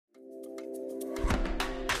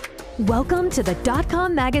Welcome to the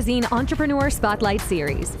DotCom Magazine Entrepreneur Spotlight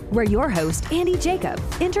Series, where your host, Andy Jacob,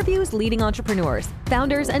 interviews leading entrepreneurs,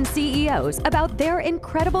 founders, and CEOs about their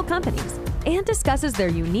incredible companies and discusses their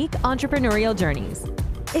unique entrepreneurial journeys.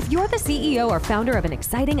 If you're the CEO or founder of an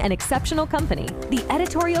exciting and exceptional company, the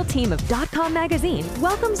editorial team of DotCom Magazine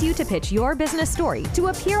welcomes you to pitch your business story to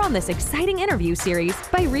appear on this exciting interview series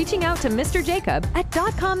by reaching out to Mr. Jacob at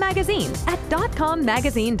DotCom Magazine at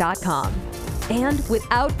dotcommagazine.com. And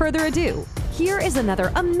without further ado, here is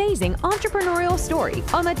another amazing entrepreneurial story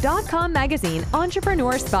on the DotCom Magazine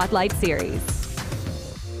Entrepreneur Spotlight Series.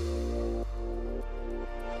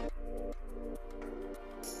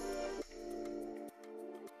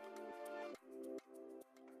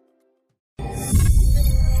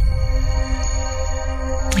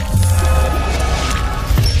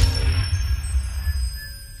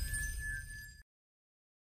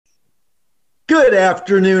 Good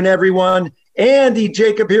afternoon, everyone. Andy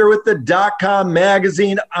Jacob here with the DotCom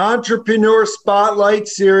Magazine Entrepreneur Spotlight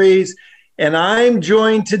Series, and I'm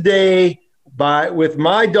joined today with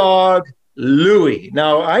my dog, Louie.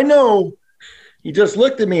 Now, I know he just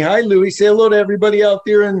looked at me. Hi, Louie. Say hello to everybody out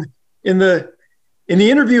there in the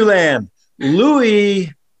interview land.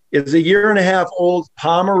 Louie is a year-and-a-half-old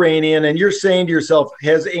Pomeranian, and you're saying to yourself,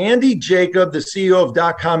 has Andy Jacob, the CEO of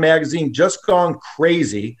DotCom Magazine, just gone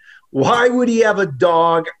crazy? Why would he have a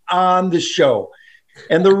dog on the show?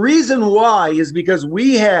 And the reason why is because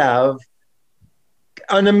we have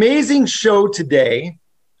an amazing show today,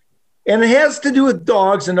 and it has to do with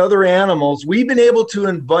dogs and other animals. We've been able to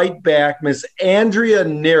invite back Miss Andrea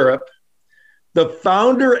Nerep, the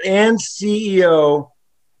founder and CEO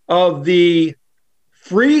of the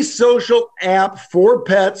free social app for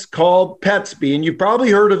pets called Petzbe. And you've probably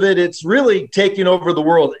heard of it. It's really taking over the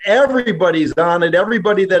world. Everybody's on it.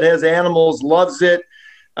 Everybody that has animals loves it.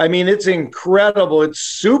 I mean, it's incredible. It's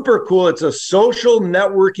super cool. It's a social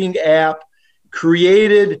networking app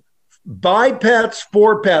created by pets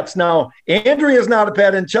for pets. Now, Andrea's not a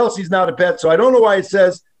pet and Chelsea's not a pet, so I don't know why it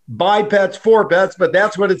says by pets for pets, but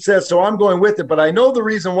that's what it says, so I'm going with it. But I know the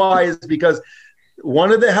reason why is because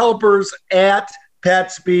one of the helpers at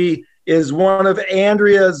Petzbe is one of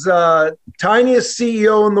Andrea's tiniest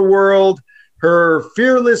CEO in the world, her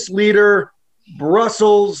fearless leader,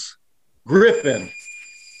 Brussels Griffin.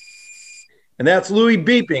 And that's Louie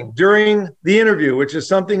beeping during the interview, which is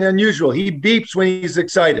something unusual. He beeps when he's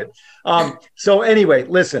excited. So anyway,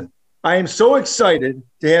 listen, I am so excited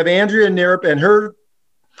to have Andrea Nerep and her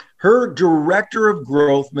director of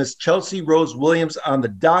growth, Miss Chelsea Rose Williams, on the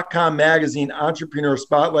DotCom Magazine Entrepreneur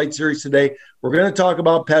Spotlight Series today. We're going to talk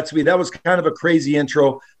about Petzbe. That was kind of a crazy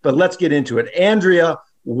intro, but let's get into it. Andrea,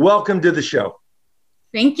 welcome to the show.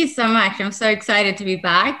 Thank you so much. I'm so excited to be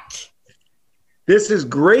back. This is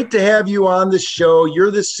great to have you on the show.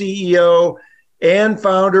 You're the CEO and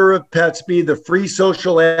founder of Petzbe, the free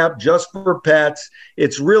social app just for pets.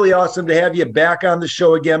 It's really awesome to have you back on the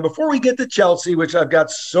show again. Before we get to Chelsea, which I've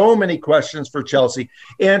got so many questions for Chelsea,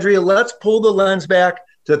 Andrea, let's pull the lens back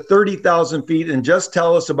to 30,000 feet and just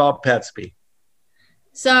tell us about Petzbe.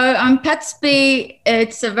 So Petzbe,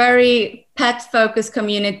 it's a very pet-focused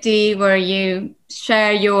community where you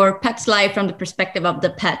share your pet's life from the perspective of the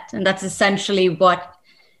pet. And that's essentially what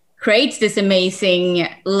creates this amazing,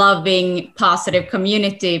 loving, positive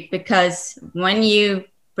community, because when you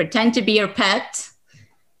pretend to be your pet,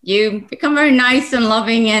 you become very nice and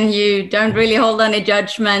loving and you don't really hold any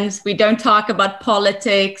judgments. We don't talk about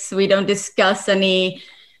politics. We don't discuss any,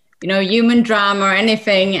 human drama or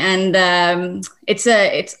anything. And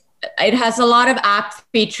it has a lot of app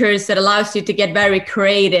features that allows you to get very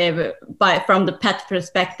creative from the pet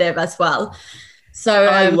perspective as well. So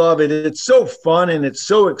I love it. It's so fun and it's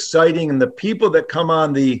so exciting. And the people that come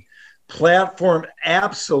on the platform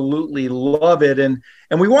absolutely love it. And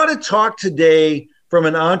we want to talk today from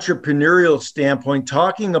an entrepreneurial standpoint,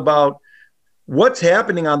 talking about what's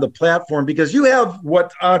happening on the platform, because you have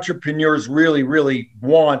what entrepreneurs really, really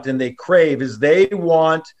want and they crave is they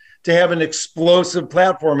want to have an explosive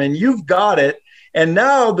platform, and you've got it. And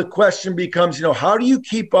now the question becomes, how do you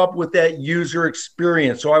keep up with that user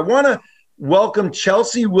experience? So I want to welcome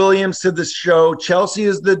Chelsea Williams to the show. Chelsea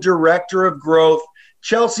is the director of growth.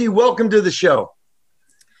 Chelsea, welcome to the show.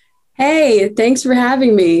 Hey, thanks for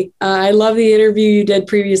having me. I love the interview you did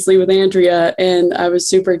previously with Andrea, and I was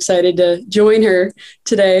super excited to join her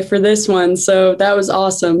today for this one. So that was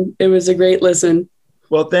awesome. It was a great listen.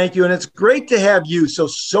 Well, thank you. And it's great to have you.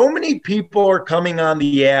 So many people are coming on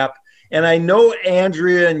the app, and I know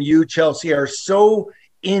Andrea and you, Chelsea, are so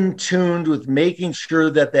in tune with making sure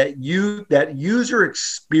that user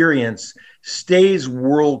experience stays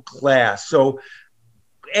world class. So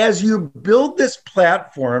as you build this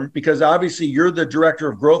platform, because obviously you're the director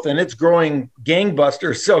of growth and it's growing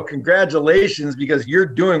gangbusters, so congratulations, because you're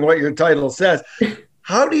doing what your title says.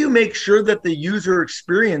 How do you make sure that the user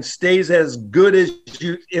experience stays as good as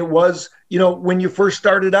it was, when you first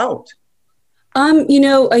started out?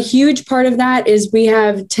 A huge part of that is we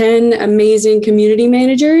have 10 amazing community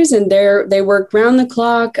managers, and they work round the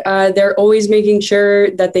clock. They're always making sure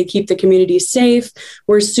that they keep the community safe.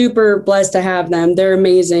 We're super blessed to have them. They're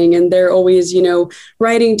amazing. And they're always,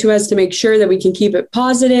 writing to us to make sure that we can keep it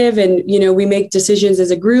positive. And, we make decisions as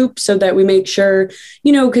a group so that we make sure,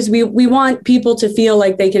 because we want people to feel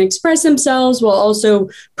like they can express themselves while also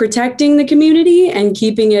protecting the community and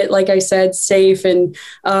keeping it, like I said, safe and,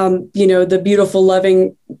 the beautiful,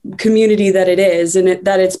 loving community that it is and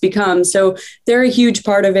that it's become. So they're a huge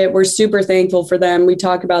part of it. We're super thankful for them. We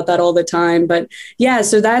talk about that all the time, but yeah,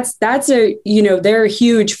 so that's they're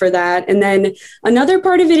huge for that. And then another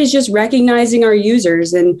part of it is just recognizing our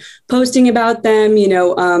users and posting about them.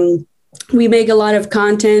 We make a lot of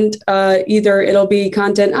content, either it'll be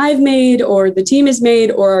content I've made or the team has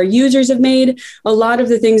made or our users have made. A lot of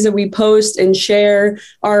the things that we post and share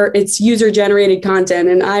it's user generated content.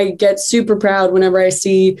 And I get super proud whenever I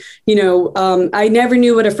see, I never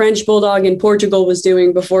knew what a French bulldog in Portugal was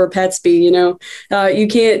doing before Petzbe.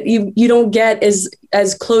 You don't get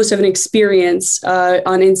as close of an experience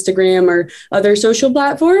on Instagram or other social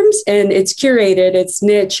platforms. And it's curated, it's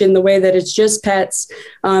niche in the way that it's just pets.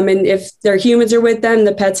 And if their humans are with them,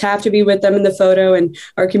 the pets have to be with them in the photo. And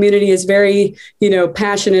our community is very,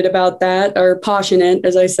 passionate about that, or passionate,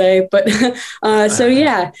 as I say. But so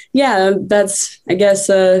yeah, that's, I guess,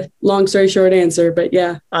 a long story short answer, but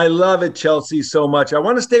yeah. I love it, Chelsea, so much. I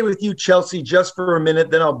want to stay with you, Chelsea, just for a minute,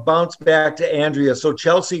 then I'll bounce back to Andrea. So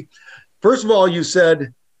Chelsea, first of all, you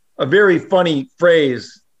said a very funny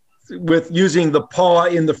phrase with using the paw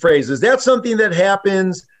in the phrase. Is that something that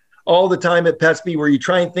happens all the time at Petzbe, where you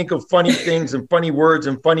try and think of funny things and funny words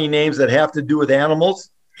and funny names that have to do with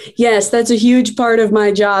animals? Yes, that's a huge part of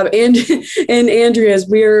my job. And Andrea's,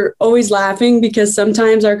 we're always laughing because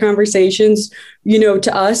sometimes our conversations,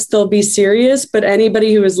 to us, they'll be serious, but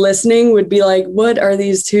anybody who is listening would be like, what are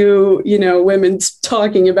these two, women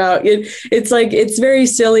talking about? It's very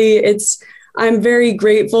silly. I'm very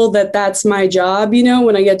grateful that that's my job.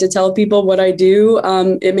 When I get to tell people what I do,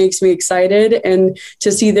 it makes me excited, and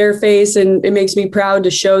to see their face, and it makes me proud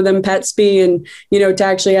to show them Petzbe, and, to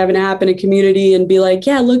actually have an app in a community and be like,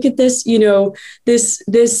 yeah, look at this,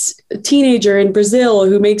 this teenager in Brazil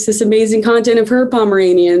who makes this amazing content of her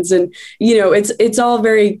Pomeranians. And, it's all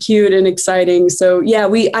very cute and exciting. So yeah,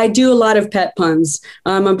 I do a lot of pet puns.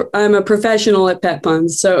 I'm a professional at pet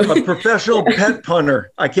puns. So a professional pet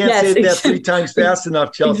punner. I can't say that 3 times fast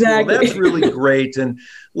enough, Chelsea. Exactly. Well, that's really great. And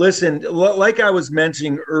listen, like I was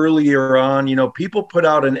mentioning earlier on, people put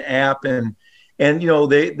out an app and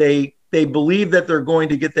they believe that they're going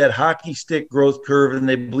to get that hockey stick growth curve, and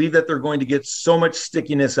they believe that they're going to get so much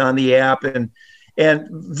stickiness on the app, and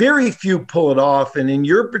very few pull it off. And in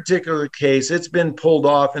your particular case, it's been pulled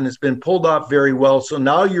off, and it's been pulled off very well. So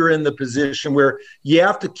now you're in the position where you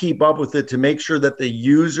have to keep up with it to make sure that the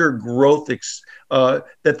user growth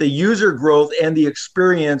and the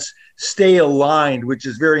experience stay aligned, which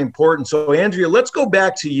is very important. So Andrea, let's go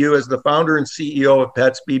back to you as the founder and CEO of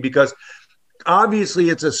Petzbe, because obviously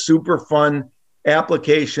it's a super fun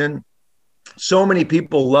application. So many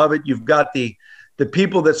people love it. You've got the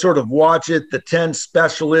people that sort of watch it, the 10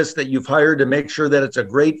 specialists that you've hired to make sure that it's a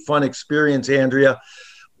great, fun experience, Andrea.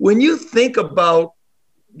 When you think about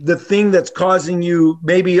the thing that's causing you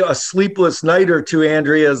maybe a sleepless night or two,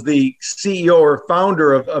 Andrea, as the CEO or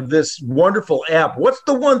founder of this wonderful app, what's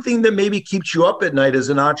the one thing that maybe keeps you up at night as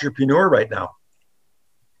an entrepreneur right now?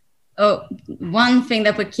 Oh, one thing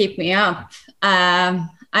that would keep me up. I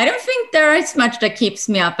don't think there is much that keeps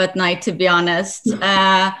me up at night, to be honest.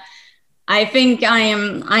 I think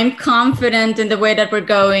I'm confident in the way that we're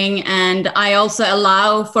going, and I also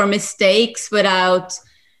allow for mistakes without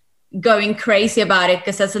going crazy about it,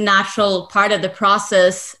 because that's a natural part of the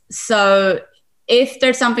process. So if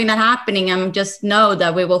there's something that's happening, I'm just know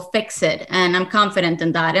that we will fix it, and I'm confident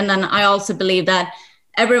in that. And then I also believe that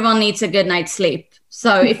everyone needs a good night's sleep.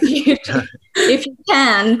 So if you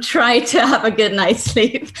can, try to have a good night's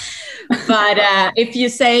sleep. But if you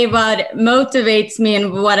say what motivates me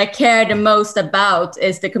and what I care the most about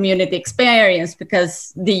is the community experience,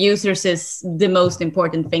 because the users is the most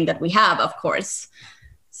important thing that we have, of course.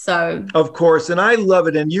 So, of course, and I love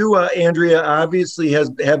it. And you, Andrea, obviously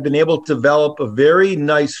have been able to develop a very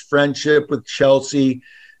nice friendship with Chelsea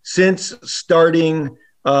since starting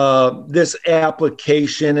this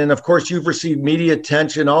application. And of course, you've received media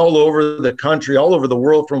attention all over the country, all over the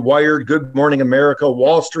world, from Wired, Good Morning America,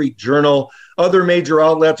 Wall Street Journal, other major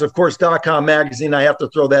outlets, of course, DotCom magazine. I have to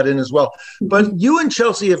throw that in as well. But you and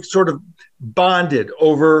Chelsea have sort of bonded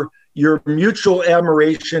over your mutual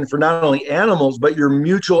admiration for not only animals, but your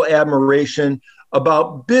mutual admiration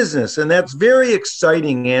about business. And that's very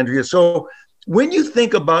exciting, Andrea. So when you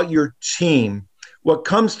think about your team, what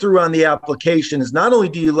comes through on the application is not only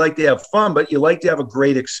do you like to have fun, but you like to have a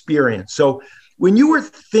great experience. So when you were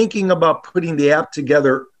thinking about putting the app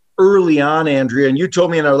together early on, Andrea, and you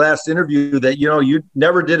told me in our last interview that, you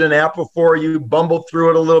never did an app before, you bumbled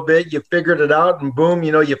through it a little bit, you figured it out, and boom,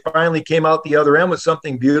 you finally came out the other end with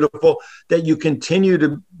something beautiful that you continue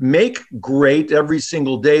to make great every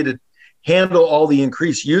single day to handle all the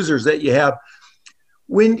increased users that you have.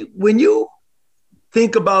 When you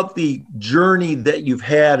think about the journey that you've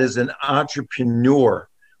had as an entrepreneur,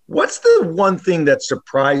 what's the one thing that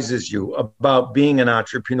surprises you about being an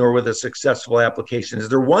entrepreneur with a successful application? Is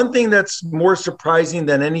there one thing that's more surprising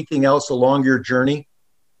than anything else along your journey?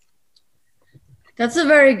 That's a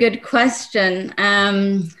very good question.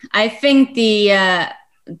 I think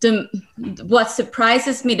what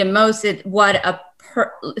surprises me the most is what a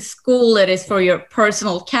school it is for your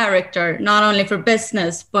personal character, not only for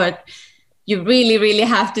business, but you really, really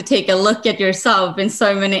have to take a look at yourself in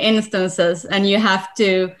so many instances, and you have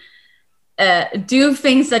to do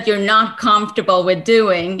things that you're not comfortable with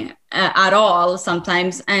doing at all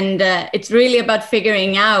sometimes. And it's really about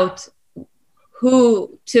figuring out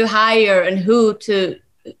who to hire and who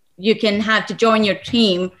you can have to join your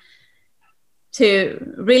team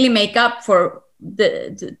to really make up for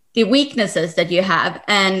the weaknesses that you have.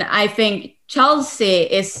 And I think Chelsea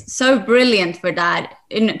is so brilliant for that.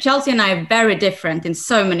 Chelsea and I are very different in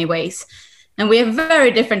so many ways, and we have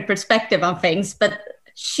very different perspective on things, but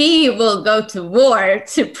she will go to war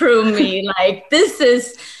to prove me like this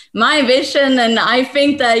is my vision. And I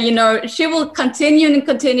think that, she will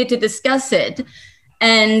continue to discuss it.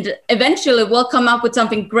 And eventually we'll come up with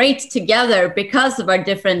something great together because of our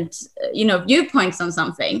different, viewpoints on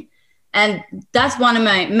something. And that's one of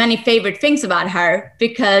my many favorite things about her,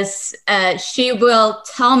 because she will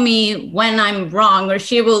tell me when I'm wrong, or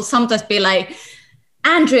she will sometimes be like,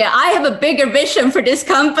 Andrea, I have a bigger vision for this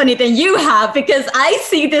company than you have because I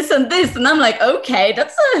see this and this. And I'm like, okay,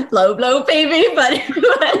 that's a low blow, baby, but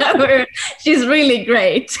whatever. She's really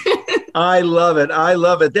great. I love it. I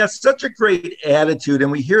love it. That's such a great attitude.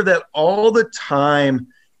 And we hear that all the time,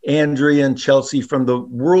 Andrea and Chelsea, from the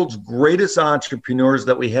world's greatest entrepreneurs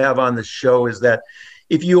that we have on the show, is that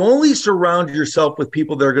if you only surround yourself with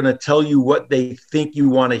people that are going to tell you what they think you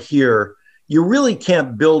want to hear, you really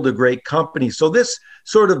can't build a great company. So this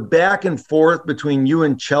sort of back and forth between you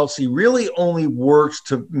and Chelsea really only works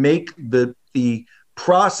to make the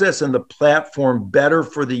process and the platform better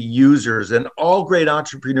for the users. And all great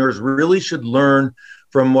entrepreneurs really should learn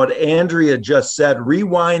from what Andrea just said.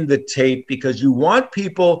 Rewind the tape, because you want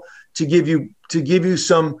people to give you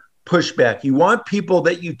some pushback. You want people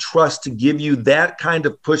that you trust to give you that kind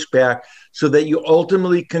of pushback so that you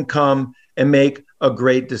ultimately can come and make a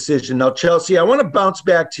great decision. Now, Chelsea, I want to bounce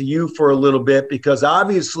back to you for a little bit, because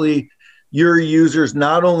obviously your users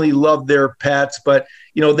not only love their pets, but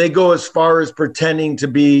they go as far as pretending to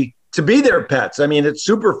be their pets. I mean, it's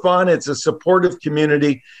super fun. It's a supportive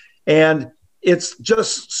community, and it's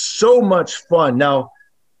just so much fun. Now,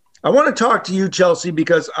 I want to talk to you, Chelsea,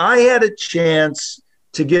 because I had a chance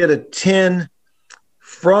to get a tin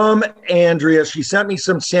from Andrea. She sent me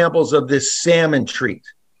some samples of this salmon treat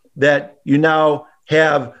that you now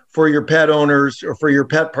have for your pet owners or for your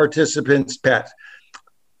pet participants' pets.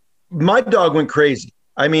 My dog went crazy.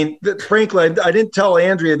 I mean, frankly, I didn't tell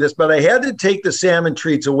Andrea this, but I had to take the salmon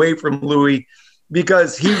treats away from Louis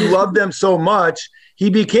because he loved them so much. He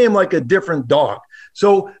became like a different dog.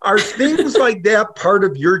 So are things like that part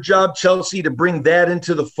of your job, Chelsea, to bring that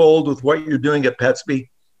into the fold with what you're doing at Petzbe?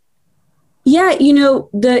 Yeah,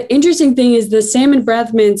 the interesting thing is the salmon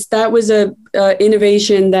breath mints, that was a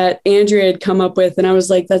innovation that Andrea had come up with. And I was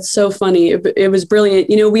like, that's so funny. It was brilliant.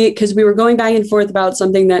 Because we were going back and forth about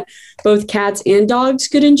something that both cats and dogs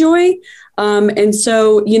could enjoy. And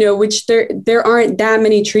so, which there aren't that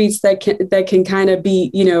many treats that can kind of be,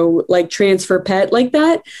 like transfer pet like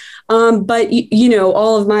that. But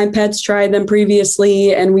all of my pets tried them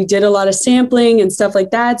previously, and we did a lot of sampling and stuff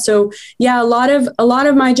like that. So yeah, a lot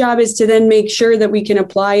of my job is to then make sure that we can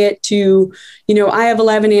apply it to, I have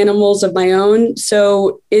 11 animals of my own.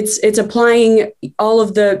 So it's applying all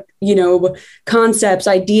of the, concepts,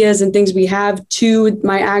 ideas, and things we have to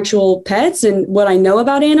my actual pets and what I know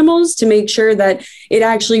about animals to make sure that it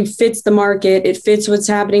actually fits the market. It fits what's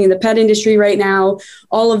happening in the pet industry right now.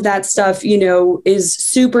 All of that stuff, is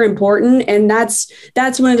super important. And that's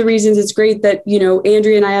one of the reasons it's great that,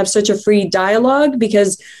 Andrea and I have such a free dialogue,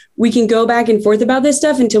 because we can go back and forth about this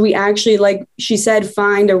stuff until we actually, like she said,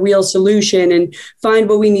 find a real solution and find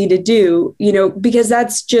what we need to do, because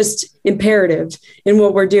that's just imperative in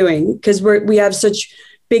what we're doing, because we have such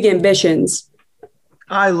big ambitions.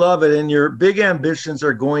 I love it. And your big ambitions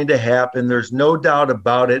are going to happen. There's no doubt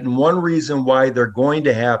about it. And one reason why they're going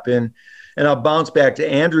to happen, and I'll bounce back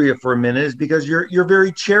to Andrea for a minute, is because you're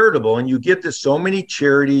very charitable and you get to so many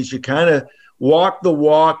charities. You kind of walk the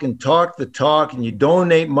walk and talk the talk, and you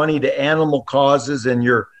donate money to animal causes, and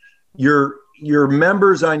your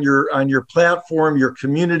members on your platform, your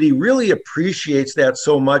community really appreciates that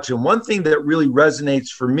so much. And one thing that really resonates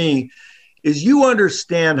for me is you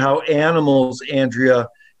understand how animals, Andrea,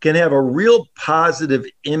 can have a real positive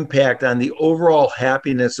impact on the overall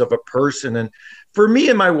happiness of a person. And for me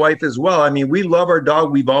and my wife as well, I mean, we love our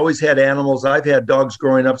dog. We've always had animals. I've had dogs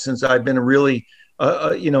growing up since I've been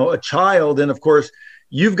a child. And of course,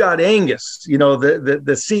 you've got Angus,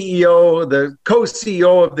 the CEO, the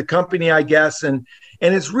co-CEO of the company, I guess. And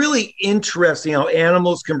it's really interesting how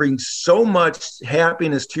animals can bring so much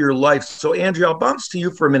happiness to your life. So Andrea, I'll bounce to you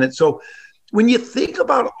for a minute. So when you think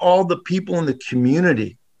about all the people in the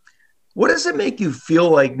community, what does it make you feel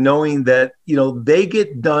like knowing that, they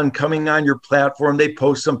get done coming on your platform, they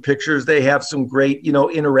post some pictures, they have some great,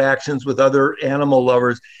 interactions with other animal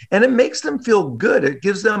lovers, and it makes them feel good. It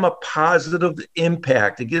gives them a positive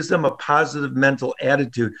impact. It gives them a positive mental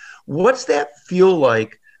attitude. What's that feel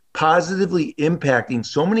like, positively impacting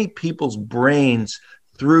so many people's brains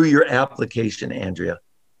through your application, Andrea?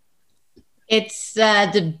 It's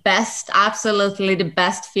the best, absolutely the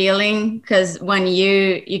best feeling, because when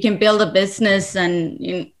you can build a business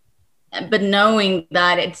but knowing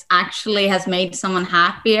that it's actually has made someone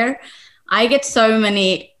happier. I get so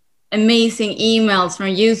many amazing emails from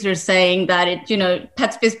users saying that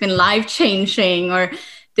Petzbe has been life-changing, or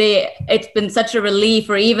it's been such a relief,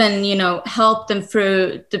 or even, helped them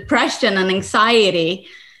through depression and anxiety,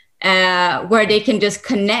 where they can just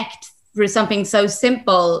connect through something so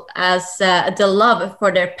simple as the love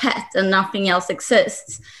for their pet, and nothing else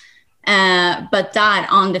exists but that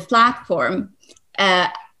on the platform.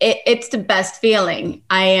 It's the best feeling.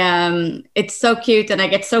 It's so cute, and I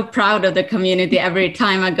get so proud of the community every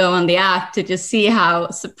time I go on the app to just see how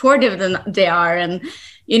supportive they are. And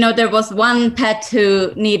there was one pet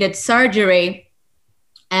who needed surgery,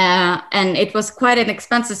 and it was quite an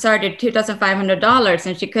expensive surgery, $2,500,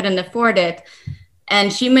 and she couldn't afford it.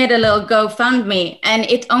 And she made a little GoFundMe, and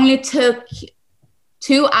it only took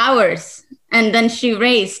 2 hours. And then she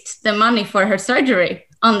raised the money for her surgery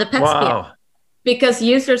on the Petzbe. Wow. Because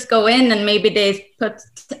users go in and maybe they put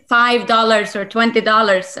 $5 or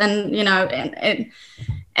 $20,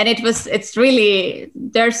 and it's really,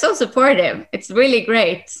 they're so supportive. It's really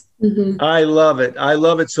great. Mm-hmm. I love it. I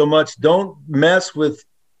love it so much. Don't mess with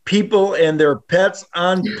people and their pets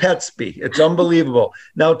on Petzbe. It's unbelievable.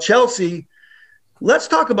 Now, Chelsea, let's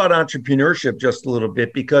talk about entrepreneurship just a little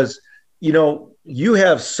bit, because, you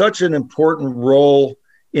have such an important role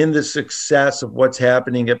in the success of what's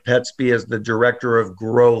happening at Petzbe as the director of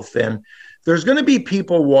growth. And there's going to be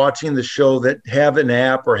people watching the show that have an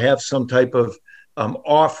app or have some type of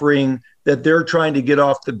offering that they're trying to get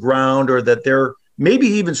off the ground, or that they're maybe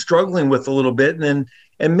even struggling with a little bit. And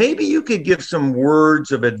maybe you could give some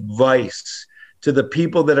words of advice to the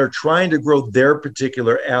people that are trying to grow their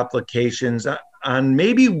particular applications on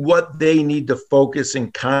maybe what they need to focus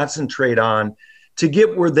and concentrate on to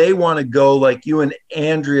get where they want to go, like you and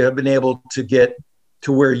Andrea have been able to get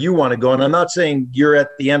to where you want to go. And I'm not saying you're at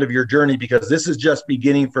the end of your journey, because this is just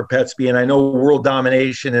beginning for Petzbe. And I know world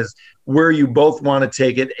domination is where you both want to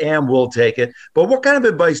take it and will take it. But what kind of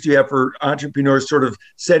advice do you have for entrepreneurs sort of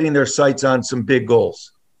setting their sights on some big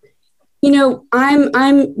goals?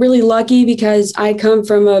 I'm really lucky because I come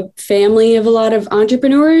from a family of a lot of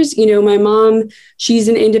entrepreneurs. My mom, she's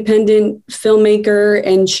an independent filmmaker,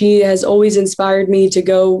 and she has always inspired me to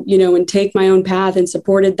go, and take my own path, and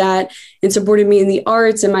supported that, and supported me in the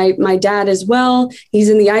arts. And my dad as well, he's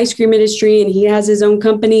in the ice cream industry, and he has his own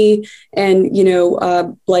company. And,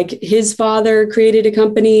 like his father created a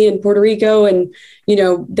company in Puerto Rico, and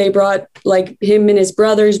they brought, like, him and his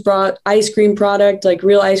brothers brought ice cream product, like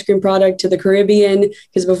real ice cream product, to the Caribbean,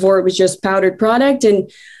 because before it was just powdered product.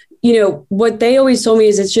 And, what they always told me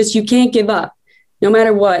is it's just, you can't give up no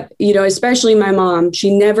matter what, especially my mom.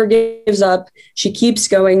 She never gives up. She keeps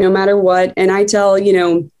going no matter what. And I tell,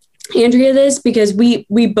 Andrea this because we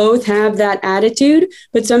both have that attitude,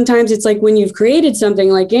 but sometimes it's like when you've created something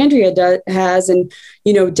like Andrea has and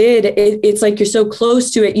it's like you're so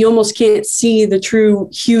close to it, you almost can't see the true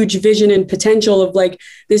huge vision and potential of like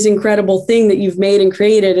this incredible thing that you've made and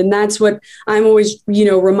created. And that's what I'm always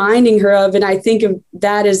reminding her of. And I think of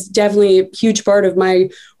that as definitely a huge part of my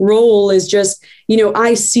role, is just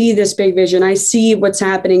I see this big vision, I see what's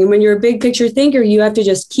happening. And when you're a big picture thinker, you have to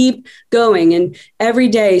just keep going, and every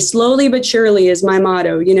day, slowly but surely, is my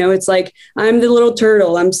motto. It's like I'm the little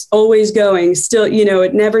turtle, I'm always going, still,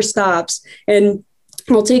 it never stops. And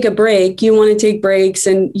we'll take a break. You want to take breaks,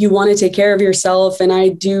 and you want to take care of yourself. And I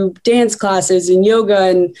do dance classes and yoga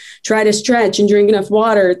and try to stretch and drink enough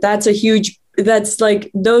water. That's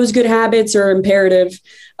like, those good habits are imperative,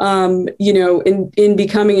 in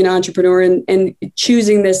becoming an entrepreneur and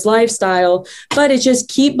choosing this lifestyle. But it's just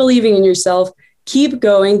keep believing in yourself, keep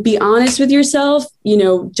going, be honest with yourself,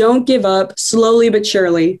 don't give up, slowly but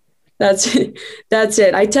surely. That's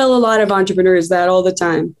it. I tell a lot of entrepreneurs that all the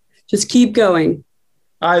time. Just keep going.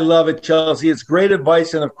 I love it, Chelsea. It's great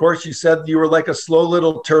advice. And of course, you said you were like a slow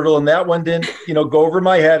little turtle, and that one didn't, go over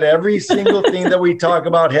my head. Every single thing that we talk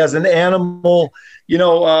about has an animal,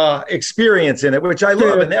 experience in it, which I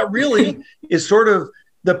love. And that really is sort of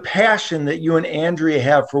the passion that you and Andrea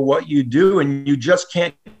have for what you do. And you just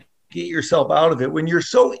can't get yourself out of it. When you're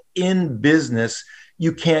so in business,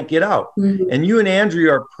 you can't get out. Mm-hmm. And you and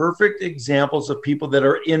Andrea are perfect examples of people that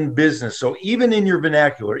are in business. So even in your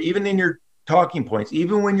vernacular, even in your talking points,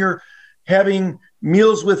 even when you're having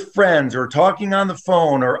meals with friends or talking on the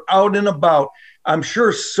phone or out and about, I'm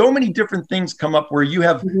sure so many different things come up where you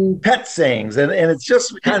have pet sayings, and it's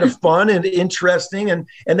just kind of fun and interesting. And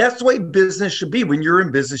that's the way business should be. When you're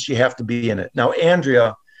in business, you have to be in it. Now,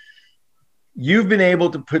 Andrea, you've been able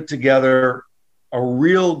to put together a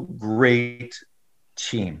real great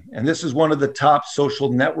team. And this is one of the top social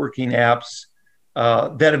networking apps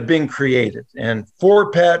that have been created. And for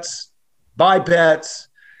pets, by pets,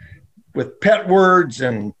 with pet words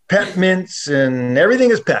and pet mints, and everything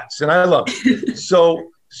is pets. And I love it.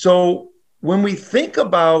 So when we think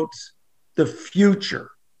about the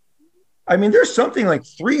future, I mean, there's something like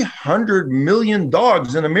 300 million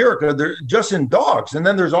dogs in America. They're just in dogs. And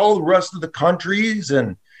then there's all the rest of the countries,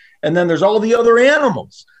 and then there's all the other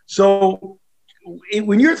animals. So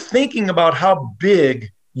when you're thinking about how big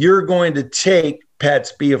you're going to take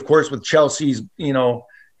Petzbe, of course, with Chelsea's,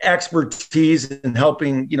 expertise in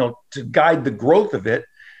helping, to guide the growth of it,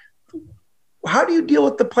 how do you deal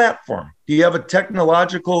with the platform? Do you have a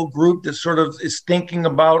technological group that sort of is thinking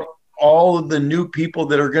about all of the new people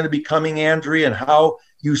that are going to be coming, Andrea, and how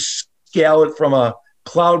you scale it from a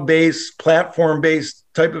cloud-based, platform-based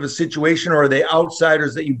type of a situation, or are they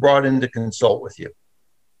outsiders that you brought in to consult with you?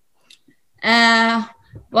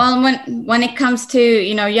 Well, when it comes to,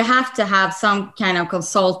 you have to have some kind of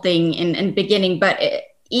consulting in beginning, but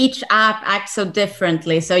each app acts so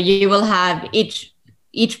differently. So you will have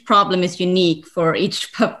each problem is unique for each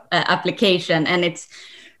application. And it's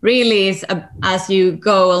really is as you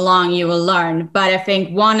go along, you will learn. But I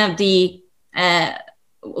think one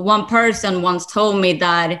person once told me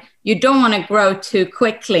that you don't want to grow too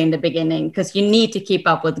quickly in the beginning because you need to keep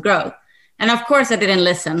up with growth. And of course I didn't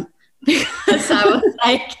listen, because I was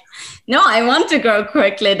like, no, I want to grow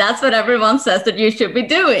quickly. That's what everyone says that you should be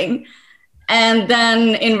doing. And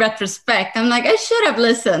then in retrospect, I'm like, I should have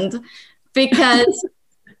listened, because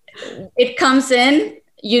it comes in,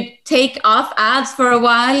 you take off ads for a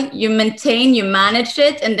while, you maintain, you manage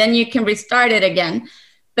it, and then you can restart it again.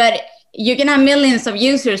 But you can have millions of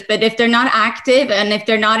users, but if they're not active and if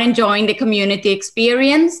they're not enjoying the community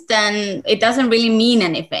experience, then it doesn't really mean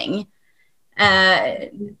anything.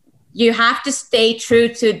 You have to stay true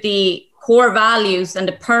to the core values and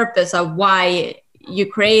the purpose of why you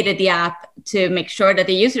created the app, to make sure that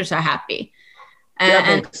the users are happy.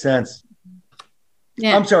 That makes sense.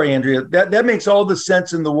 Yeah. I'm sorry, Andrea. That makes all the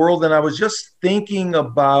sense in the world. And I was just thinking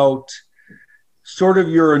about sort of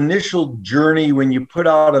your initial journey when you put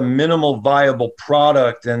out a minimal viable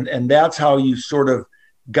product, and that's how you sort of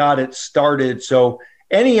got it started. So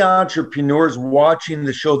any entrepreneurs watching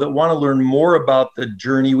the show that want to learn more about the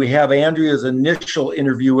journey, we have Andrea's initial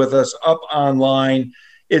interview with us up online.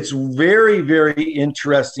 It's very, very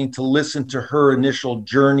interesting to listen to her initial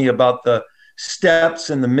journey about the steps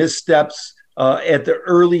and the missteps at the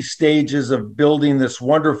early stages of building this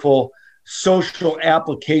wonderful social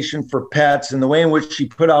application for pets, and the way in which she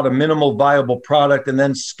put out a minimal viable product and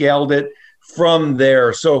then scaled it from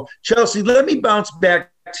there. So Chelsea, let me bounce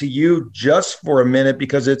back to you just for a minute,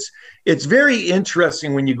 because it's very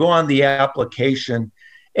interesting when you go on the application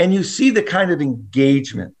and you see the kind of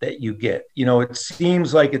engagement that you get. You know, it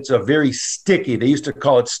seems like it's a very sticky, they used to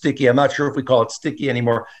call it sticky, I'm not sure if we call it sticky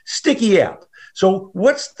anymore, sticky app. So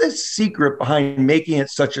what's the secret behind making it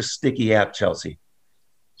such a sticky app, Chelsea?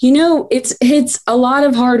 You know, it's a lot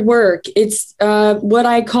of hard work. It's what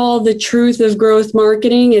I call the truth of growth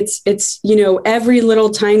marketing. It's you know, every little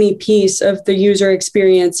tiny piece of the user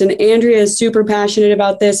experience. And Andrea is super passionate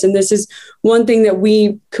about this. And this is one thing that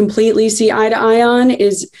we completely see eye to eye on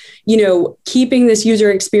is, you know, keeping this user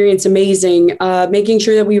experience amazing, making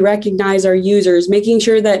sure that we recognize our users, making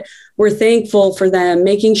sure that we're thankful for them,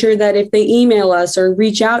 making sure that if they email us or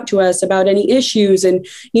reach out to us about any issues, and,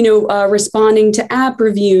 you know, responding to app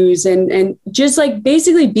reviews, and just like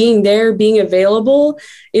basically being there, being available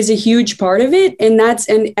is a huge part of it. And that's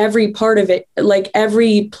in every part of it, like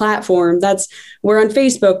every platform. We're on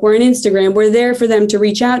Facebook, we're on Instagram, we're there for them to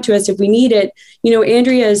reach out to us if we need it. You know,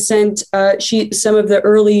 Andrea has sent some of the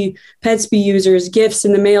early Petzbe users gifts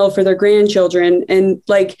in the mail for their grandchildren. And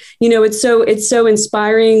like, you know, it's so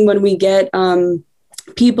inspiring when we get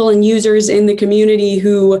people and users in the community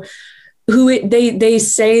who they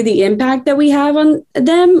say the impact that we have on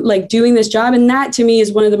them, like doing this job. And that to me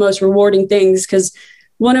is one of the most rewarding things, because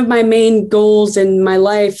one of my main goals in my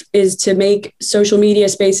life is to make social media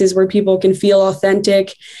spaces where people can feel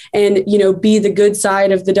authentic and, you know, be the good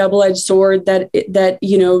side of the double-edged sword that,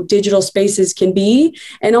 you know, digital spaces can be.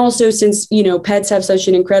 And also, since, you know, pets have such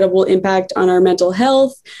an incredible impact on our mental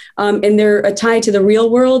health, and they're a tie to the real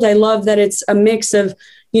world, I love that it's a mix of,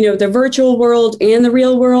 you know, the virtual world and the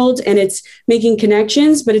real world, and it's making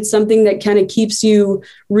connections, but it's something that kind of keeps you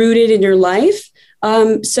rooted in your life.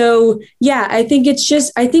 So yeah, I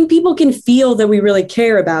think people can feel that we really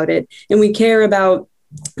care about it, and we care about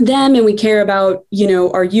them, and we care about, you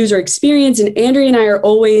know, our user experience. And Andrea and I are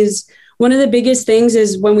always, one of the biggest things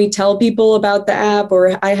is when we tell people about the app,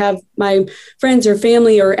 or I have my friends or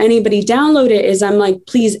family or anybody if is I'm like,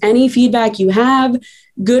 please, any feedback you have,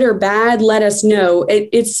 good or bad, let us know.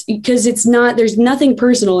 It's because there's nothing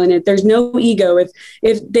personal in it. There's no ego.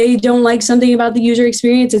 If they don't like something about the user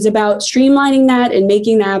experience, it's about streamlining that and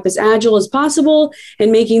making the app as agile as possible,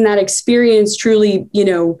 and making that experience truly, you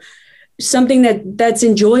know, something that's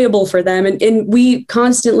enjoyable for them. And we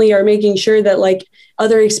constantly are making sure that, like,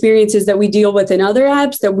 other experiences that we deal with in other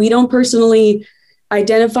apps that we don't personally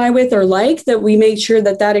identify with or like, that we make sure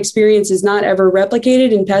that experience is not ever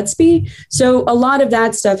replicated in Petzbe. So a lot of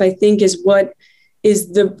that stuff, I think, is what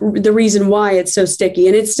is the reason why it's so sticky,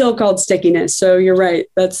 and it's still called stickiness. So you're right.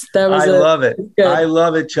 I love it. Good. I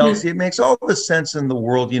love it, Chelsea. It makes all the sense in the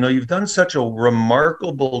world. You know, you've done such a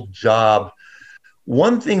remarkable job.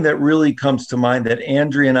 One thing that really comes to mind that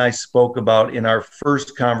Andrea and I spoke about in our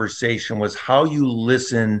first conversation was how you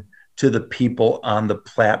listen to the people on the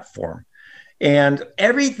platform. And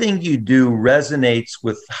everything you do resonates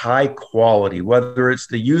with high quality, whether it's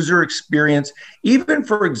the user experience, even,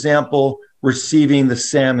 for example, receiving the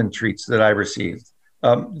salmon treats that I received.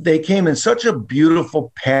 They came in such a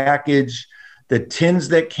beautiful package. The tins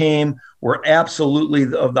that came were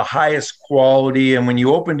absolutely of the highest quality. And when I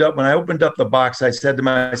opened up the box, I said to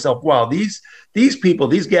myself, wow, these people,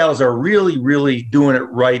 these gals are really, really doing it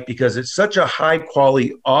right, because it's such a high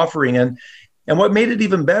quality offering. And what made it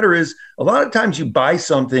even better is a lot of times you buy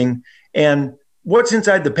something and what's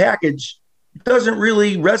inside the package doesn't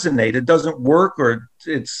really resonate. It doesn't work, or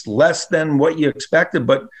it's less than what you expected.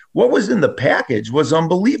 But what was in the package was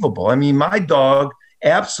unbelievable. I mean, my dog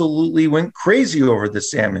absolutely went crazy over the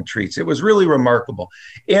salmon treats. It was really remarkable.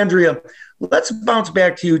 Andrea, let's bounce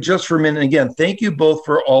back to you just for a minute. Again, thank you both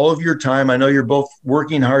for all of your time. I know you're both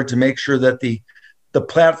working hard to make sure that the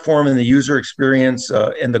platform and the user experience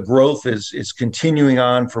and the growth is continuing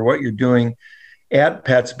on for what you're doing at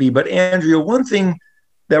Petzbe. But Andrea, one thing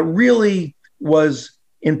that really was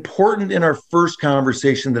important in our first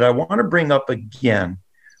conversation that I want to bring up again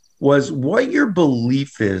was what your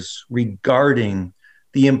belief is regarding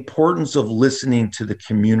the importance of listening to the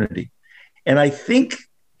community. And I think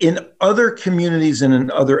in other communities and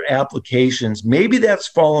in other applications, maybe that's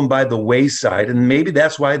fallen by the wayside, and maybe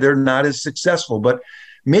that's why they're not as successful. But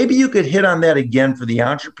maybe you could hit on that again for the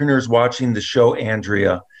entrepreneurs watching the show,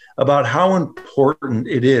 Andrea, about how important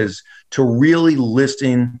it is to really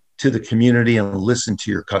listen to the community and listen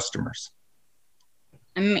to your customers.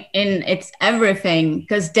 I mean, it's everything,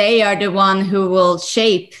 because they are the one who will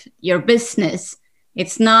shape your business.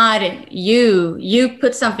 It's not you. You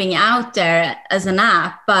put something out there as an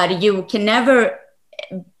app, but you can never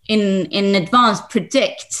in advance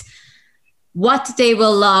predict what they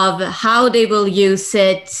will love, how they will use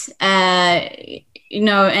it, and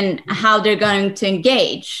how they're going to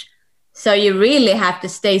engage. So you really have to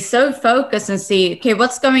stay so focused and see, okay,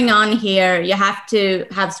 what's going on here? You have to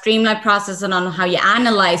have streamlined processes on how you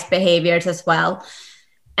analyze behaviors as well.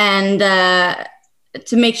 And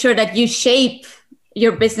to make sure that you shape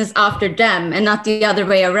your business after them and not the other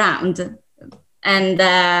way around. And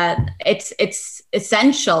it's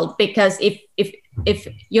essential, because if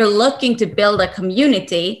you're looking to build a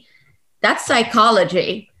community, that's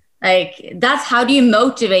psychology. Like, that's how do you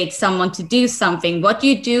motivate someone to do something? What do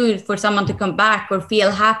you do for someone to come back or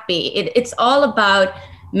feel happy? It's all about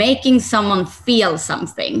making someone feel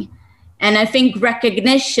something. And I think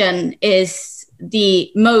recognition is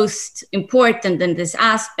the most important in this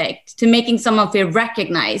aspect, to making someone feel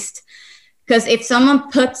recognized. Because if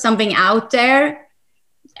someone puts something out there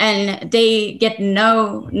and they get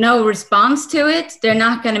no response to it, they're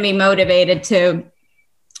not going to be motivated to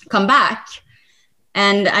come back.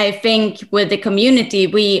 And I think with the community,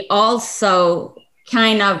 we also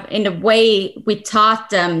kind of, in a way, we taught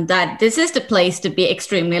them that this is the place to be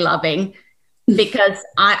extremely loving. Because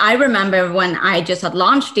I remember when I just had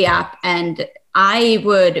launched the app, and I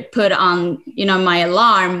would put on, my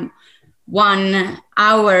alarm 1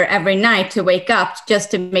 hour every night to wake up, just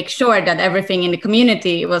to make sure that everything in the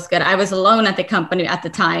community was good. I was alone at the company at the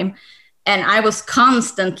time, and I was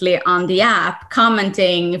constantly on the app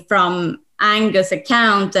commenting from Angus'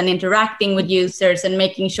 account and interacting with users and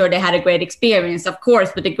making sure they had a great experience. Of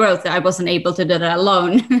course, with the growth, I wasn't able to do that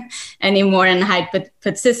alone anymore, and I had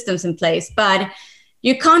put systems in place. But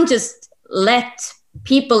you can't just let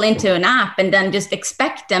people into an app and then just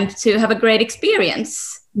expect them to have a great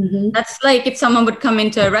experience. Mm-hmm. That's like if someone would come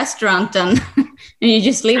into a restaurant and you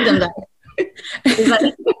just leave them there.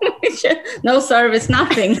 Like, no service,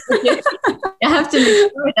 nothing. You have to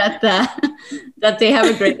make sure that they have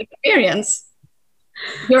a great experience.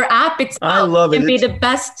 Your app itself can be the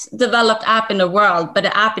best developed app in the world, but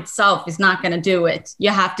the app itself is not going to do it. You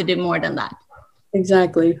have to do more than that.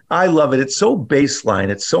 Exactly. I love it. It's so baseline.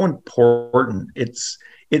 It's so important. It's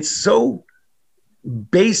so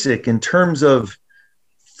basic in terms of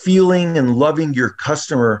feeling and loving your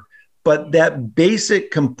customer. But that basic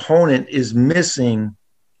component is missing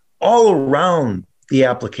all around the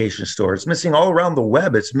application store. It's missing all around the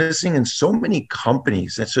web. It's missing in so many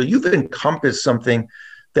companies. And so you've encompassed something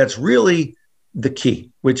that's really the key,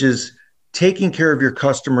 which is taking care of your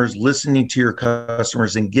customers, listening to your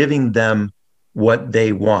customers, and giving them what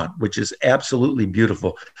they want, which is absolutely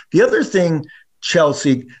beautiful. The other thing,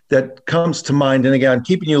 Chelsea, that comes to mind, and again, I'm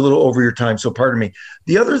keeping you a little over your time, so pardon me.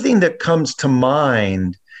 The other thing that comes to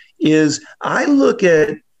mind is I look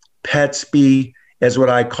at Petzbe as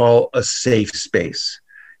what I call a safe space.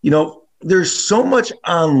 There's so much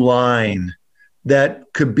online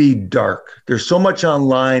that could be dark. There's so much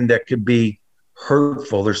online that could be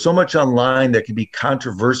hurtful. There's so much online that could be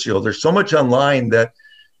controversial. There's so much online that,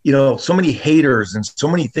 so many haters and so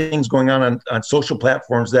many things going on social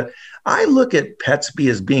platforms, that I look at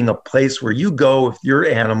Petzbe as being a place where you go with your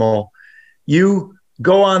animal, you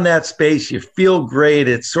go on that space, you feel great.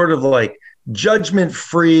 It's sort of like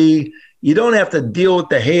judgment-free. You don't have to deal with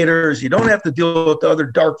the haters. You don't have to deal with the other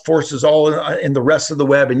dark forces all in the rest of the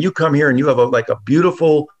web. And you come here and you have a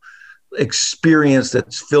beautiful experience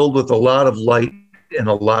that's filled with a lot of light and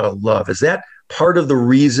a lot of love. Is that part of the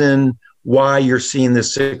reason why you're seeing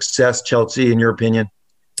this success, Chelsea, in your opinion?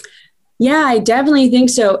 Yeah, I definitely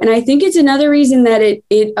think so. And I think it's another reason that it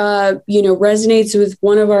resonates with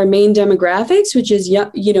one of our main demographics, which is,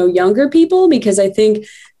 younger people, because I think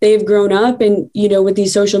they've grown up and, with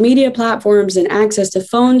these social media platforms and access to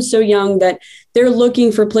phones so young that they're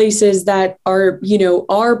looking for places that are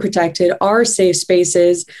protected, are safe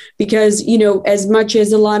spaces, because, as much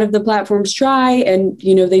as a lot of the platforms try and,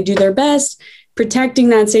 they do their best, protecting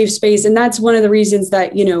that safe space. And that's one of the reasons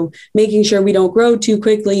that, making sure we don't grow too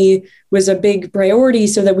quickly was a big priority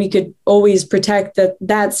so that we could always protect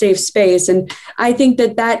that safe space. And I think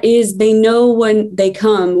they know when they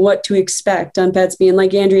come what to expect on Petzbe. And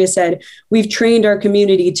like Andrea said, we've trained our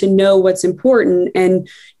community to know what's important and,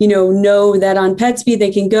 know that on Petzbe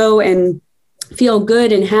they can go and feel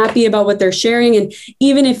good and happy about what they're sharing. And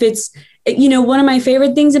even if it's, one of my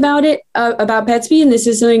favorite things about Petzbe, and this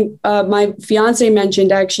is something my fiance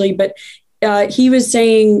mentioned actually, but he was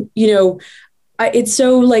saying, it's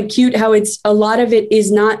so like cute how it's a lot of it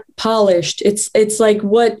is not polished. It's like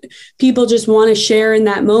what people just want to share in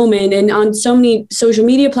that moment. And on so many social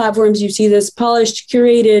media platforms, you see this polished,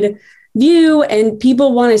 curated view, and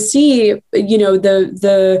people want to see,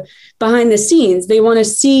 the behind the scenes. They want to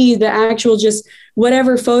see the actual just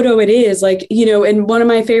whatever photo it is, like, and one of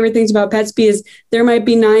my favorite things about Petzbe is there might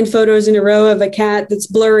be 9 photos in a row of a cat that's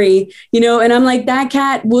blurry, and I'm like, that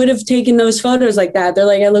cat would have taken those photos like that. They're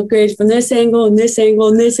like, I look great from this angle and this angle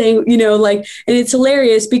and this angle, and it's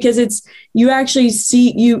hilarious because you actually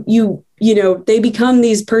see they become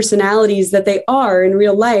these personalities that they are in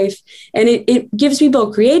real life. And it gives people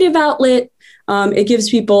a creative outlet. It gives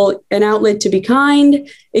people an outlet to be kind.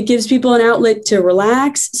 It gives people an outlet to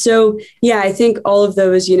relax. So yeah, I think all of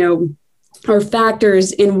those, are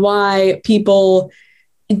factors in why people,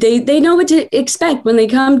 they know what to expect when they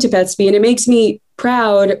come to Petzbe. And it makes me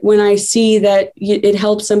proud when I see that it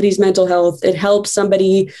helps somebody's mental health. It helps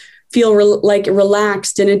somebody feel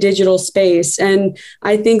relaxed in a digital space. And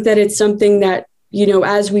I think that it's something that,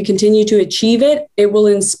 as we continue to achieve it, it will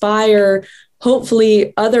inspire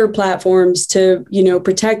hopefully other platforms to,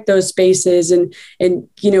 protect those spaces and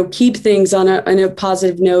keep things on a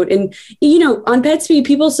positive note. And, on Petzbe,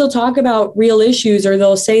 people still talk about real issues, or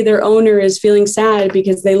they'll say their owner is feeling sad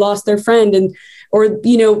because they lost their friend.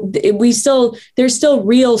 There's still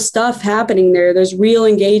real stuff happening there. There's real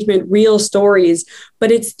engagement, real stories,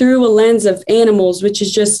 but it's through a lens of animals, which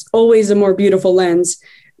is just always a more beautiful lens,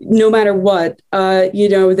 no matter what,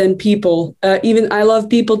 than people. Even I love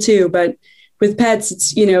people too, but with pets,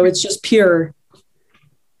 it's just pure.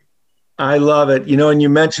 I love it. And you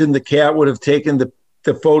mentioned the cat would have taken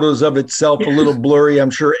the photos of itself a little blurry.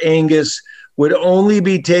 I'm sure Angus would only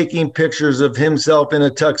be taking pictures of himself in a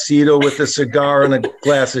tuxedo with a cigar and a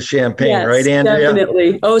glass of champagne, yes, right, Andrea?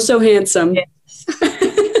 Definitely. Oh, so handsome.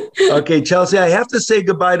 Okay, Chelsea, I have to say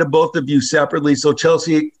goodbye to both of you separately. So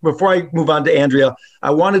Chelsea, before I move on to Andrea,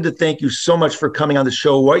 I wanted to thank you so much for coming on the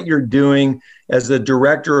show. What you're doing as the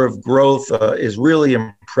director of growth is really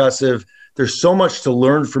impressive. There's so much to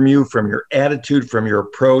learn from you, from your attitude, from your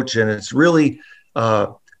approach, and it's really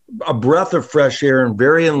a breath of fresh air and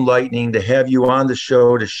very enlightening to have you on the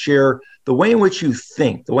show to share the way in which you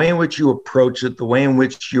think, the way in which you approach it, the way in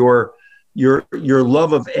which your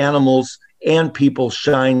love of animals and people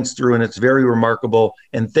shines through, and it's very remarkable.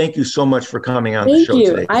 And thank you so much for coming on the show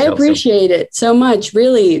today. I appreciate it so much.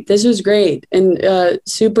 Really, this was great and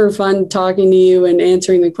super fun talking to you and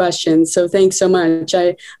answering the questions. So thanks so much.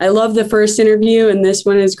 I love the first interview, and this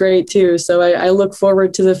one is great too. So I look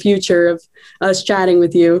forward to the future of us chatting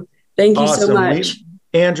with you. Thank you so much.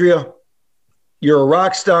 Andrea, you're a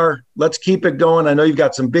rock star. Let's keep it going. I know you've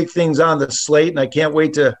got some big things on the slate, and I can't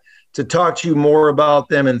wait to talk to you more about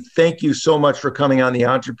them. And thank you so much for coming on the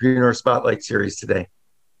Entrepreneur Spotlight series today.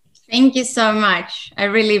 Thank you so much. I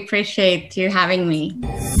really appreciate you having me.